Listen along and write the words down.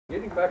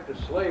Getting back to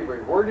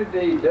slavery, where did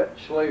the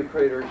Dutch slave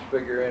traders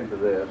figure into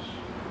this?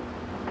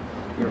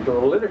 You know, for the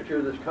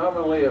literature that's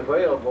commonly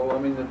available, I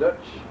mean, the Dutch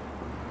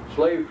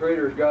slave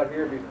traders got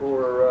here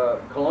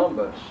before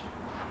Columbus,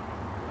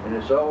 and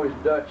it's always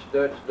Dutch,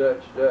 Dutch,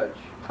 Dutch, Dutch.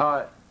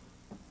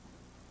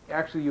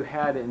 Actually, you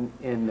had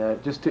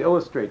just to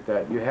illustrate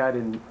that, you had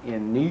in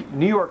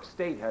New York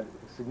State had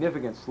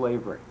significant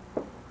slavery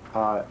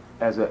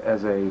as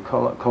a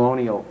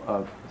colonial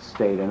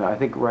state, and I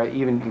think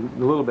even a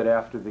little bit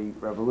after the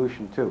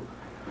Revolution too.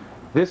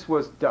 This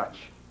was Dutch.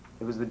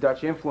 It was the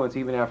Dutch influence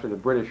even after the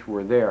British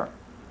were there.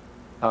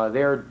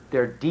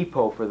 Their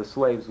depot for the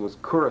slaves was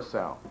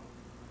Curacao,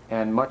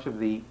 and much of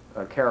the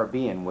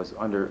Caribbean was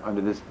under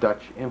this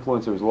Dutch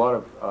influence. There was a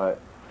lot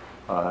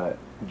of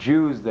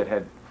Jews that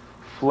had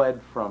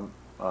fled from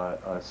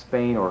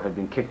Spain or had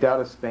been kicked out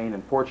of Spain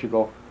and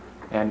Portugal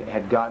and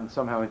had gotten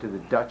somehow into the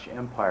Dutch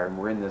Empire and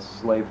were in this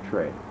slave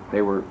trade.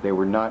 They were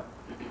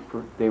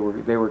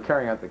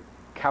carrying out the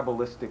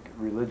Kabbalistic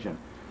religion.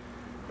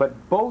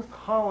 But both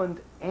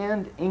Holland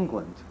and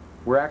England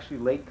were actually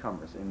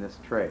latecomers in this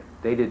trade.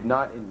 They did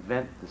not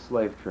invent the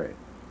slave trade.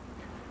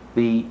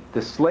 The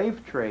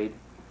slave trade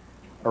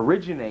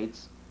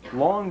originates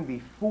long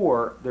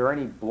before there are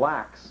any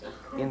blacks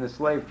in the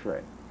slave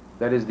trade.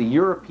 That is, the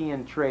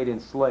European trade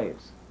in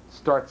slaves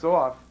starts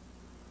off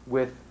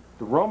with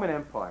the Roman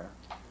Empire,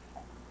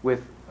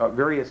 with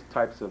various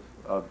types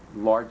of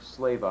large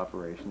slave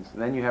operations.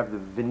 And then you have the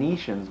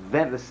Venetians,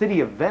 the city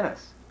of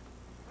Venice,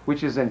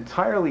 which is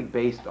entirely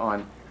based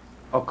on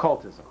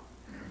occultism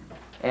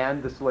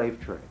and the slave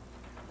trade,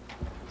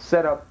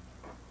 set up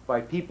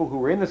by people who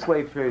were in the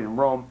slave trade in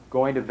Rome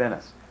going to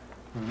Venice.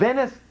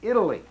 Venice,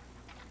 Italy,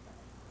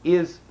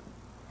 is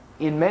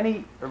in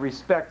many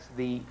respects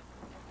the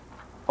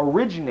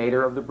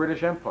originator of the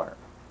British Empire,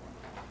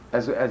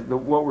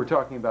 what we're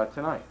talking about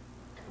tonight.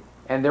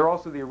 And they're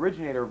also the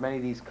originator of many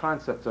of these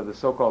concepts of the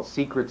so-called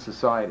secret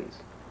societies.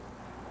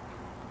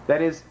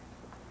 That is,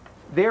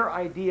 their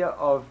idea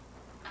of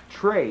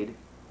trade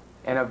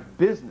and of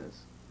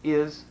business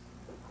is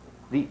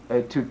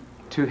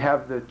to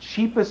have the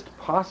cheapest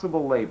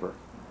possible labor,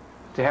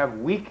 to have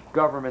weak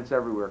governments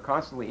everywhere,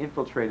 constantly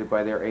infiltrated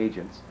by their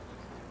agents,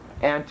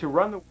 and to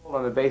run the world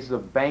on the basis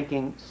of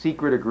banking,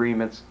 secret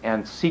agreements,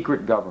 and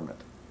secret government.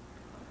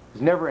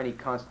 There's never any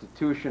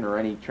constitution or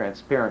any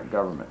transparent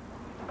government.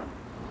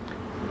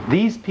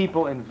 These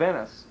people in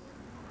Venice,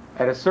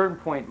 at a certain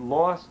point,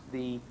 lost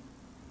the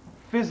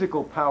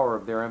physical power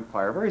of their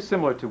empire, very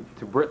similar to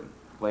Britain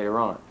later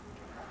on.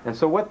 And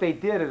so what they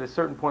did at a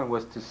certain point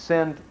was to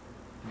send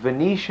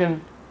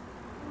Venetian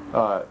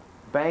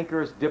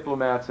bankers,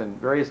 diplomats, and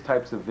various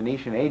types of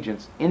Venetian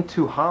agents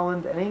into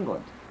Holland and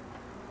England,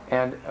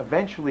 and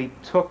eventually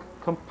took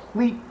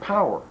complete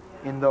power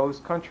in those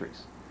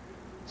countries.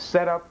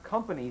 Set up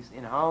companies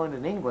in Holland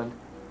and England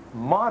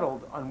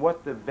modeled on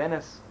what the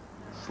Venice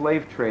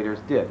slave traders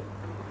did.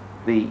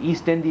 The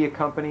East India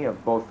Company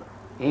of both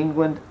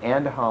England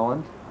and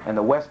Holland, and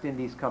the West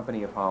Indies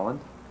Company of Holland,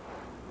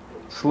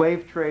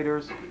 slave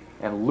traders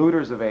and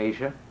looters of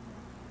Asia,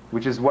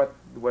 which is what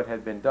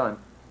had been done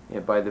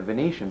by the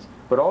Venetians,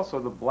 but also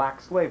the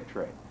black slave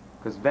trade,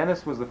 because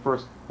Venice was the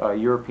first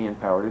European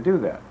power to do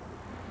that.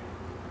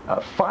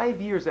 5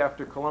 years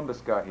after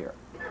Columbus got here,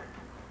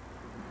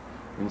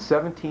 in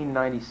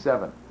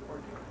 1497,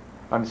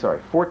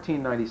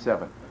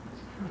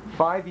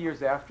 5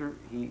 years after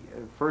he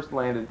first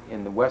landed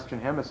in the Western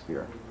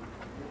Hemisphere,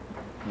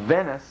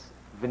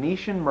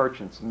 Venetian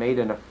merchants made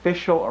an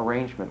official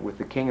arrangement with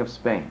the King of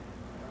Spain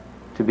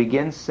to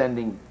begin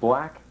sending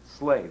black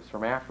slaves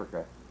from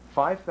Africa,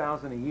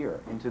 5,000 a year,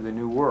 into the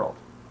New World.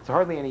 So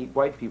hardly any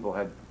white people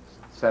had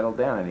settled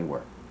down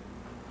anywhere.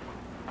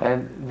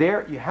 And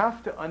there you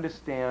have to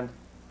understand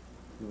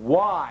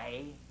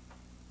why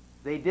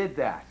they did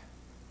that.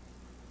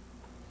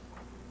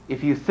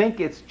 If you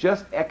think it's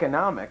just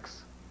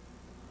economics,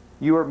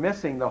 you are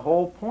missing the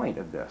whole point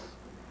of this.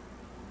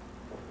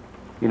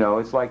 You know,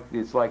 it's like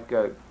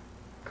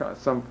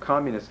some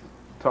communists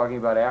talking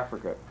about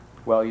Africa.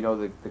 Well, you know,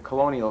 the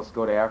colonialists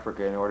go to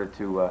Africa in order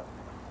to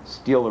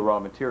steal the raw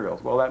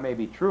materials. Well, that may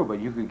be true,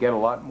 but you could get a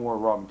lot more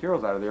raw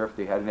materials out of there if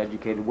they had an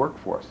educated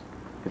workforce,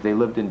 if they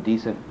lived in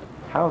decent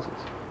houses,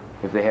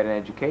 if they had an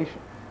education.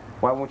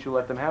 Why won't you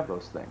let them have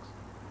those things?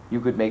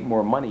 You could make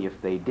more money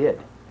if they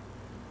did.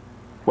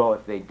 Well,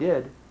 if they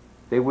did,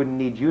 they wouldn't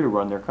need you to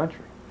run their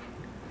country.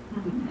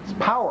 It's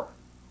power.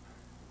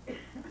 It's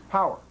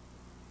power.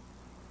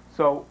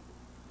 So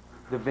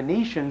the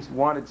Venetians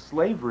wanted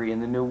slavery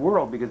in the New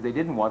World because they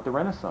didn't want the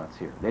Renaissance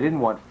here. They didn't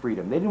want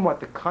freedom. They didn't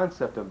want the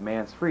concept of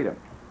man's freedom.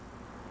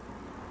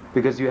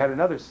 Because you had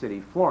another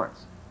city,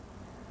 Florence.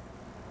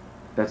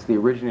 That's the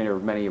originator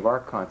of many of our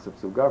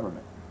concepts of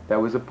government. That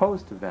was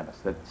opposed to Venice.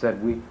 That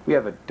said, we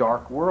have a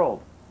dark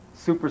world,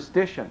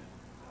 superstition,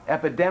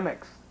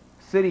 epidemics,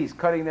 cities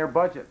cutting their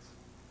budgets,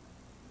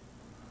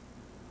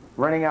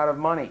 running out of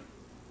money,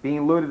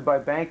 being looted by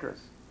bankers,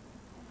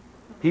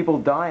 people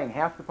dying.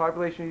 Half the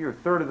population of Europe,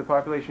 a third of the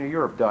population of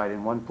Europe died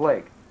in one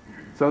plague.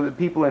 So the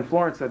people in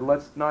Florence said,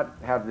 let's not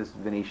have this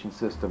Venetian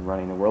system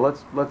running the world.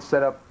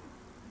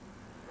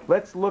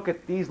 Let's look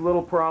at these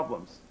little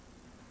problems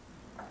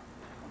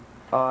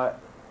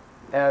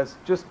as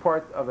just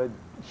part of a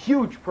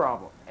huge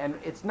problem. And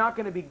it's not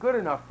going to be good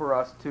enough for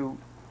us to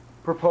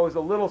propose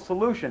a little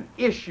solution.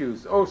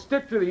 Issues. Oh,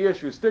 stick to the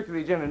issues, stick to the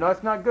agenda. No,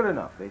 it's not good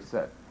enough, they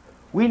said.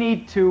 We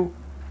need to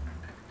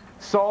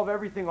solve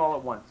everything all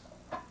at once.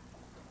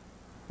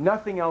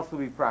 Nothing else will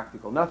be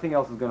practical. Nothing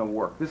else is going to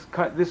work.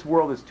 This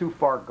world is too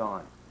far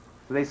gone.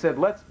 So they said,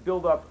 let's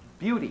build up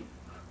beauty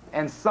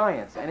and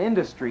science and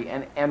industry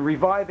and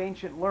revive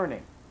ancient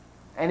learning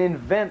and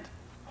invent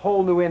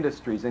whole new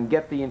industries and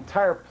get the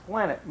entire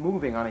planet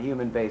moving on a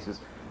human basis.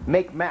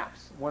 Make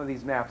maps. One of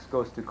these maps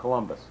goes to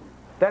Columbus.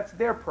 That's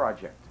their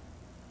project.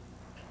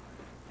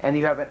 And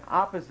you have an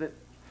opposite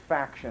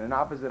faction, an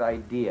opposite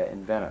idea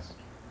in Venice.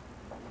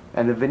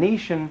 And the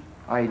Venetian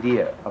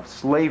idea of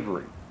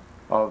slavery,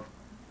 of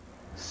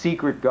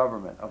secret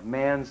government, of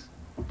man's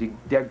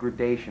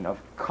degradation, of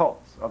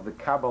cults, of the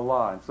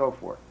Kabbalah and so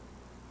forth,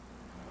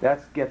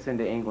 that gets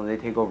into England. They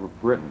take over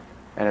Britain,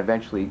 and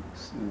eventually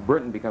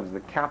Britain becomes the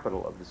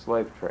capital of the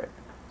slave trade.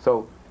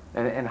 So,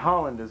 and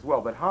Holland as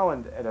well. But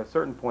Holland, at a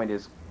certain point,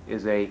 is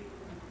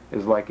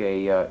like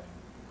a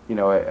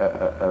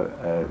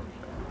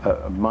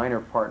minor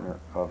partner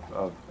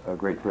of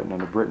Great Britain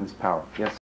under Britain's power. Yes.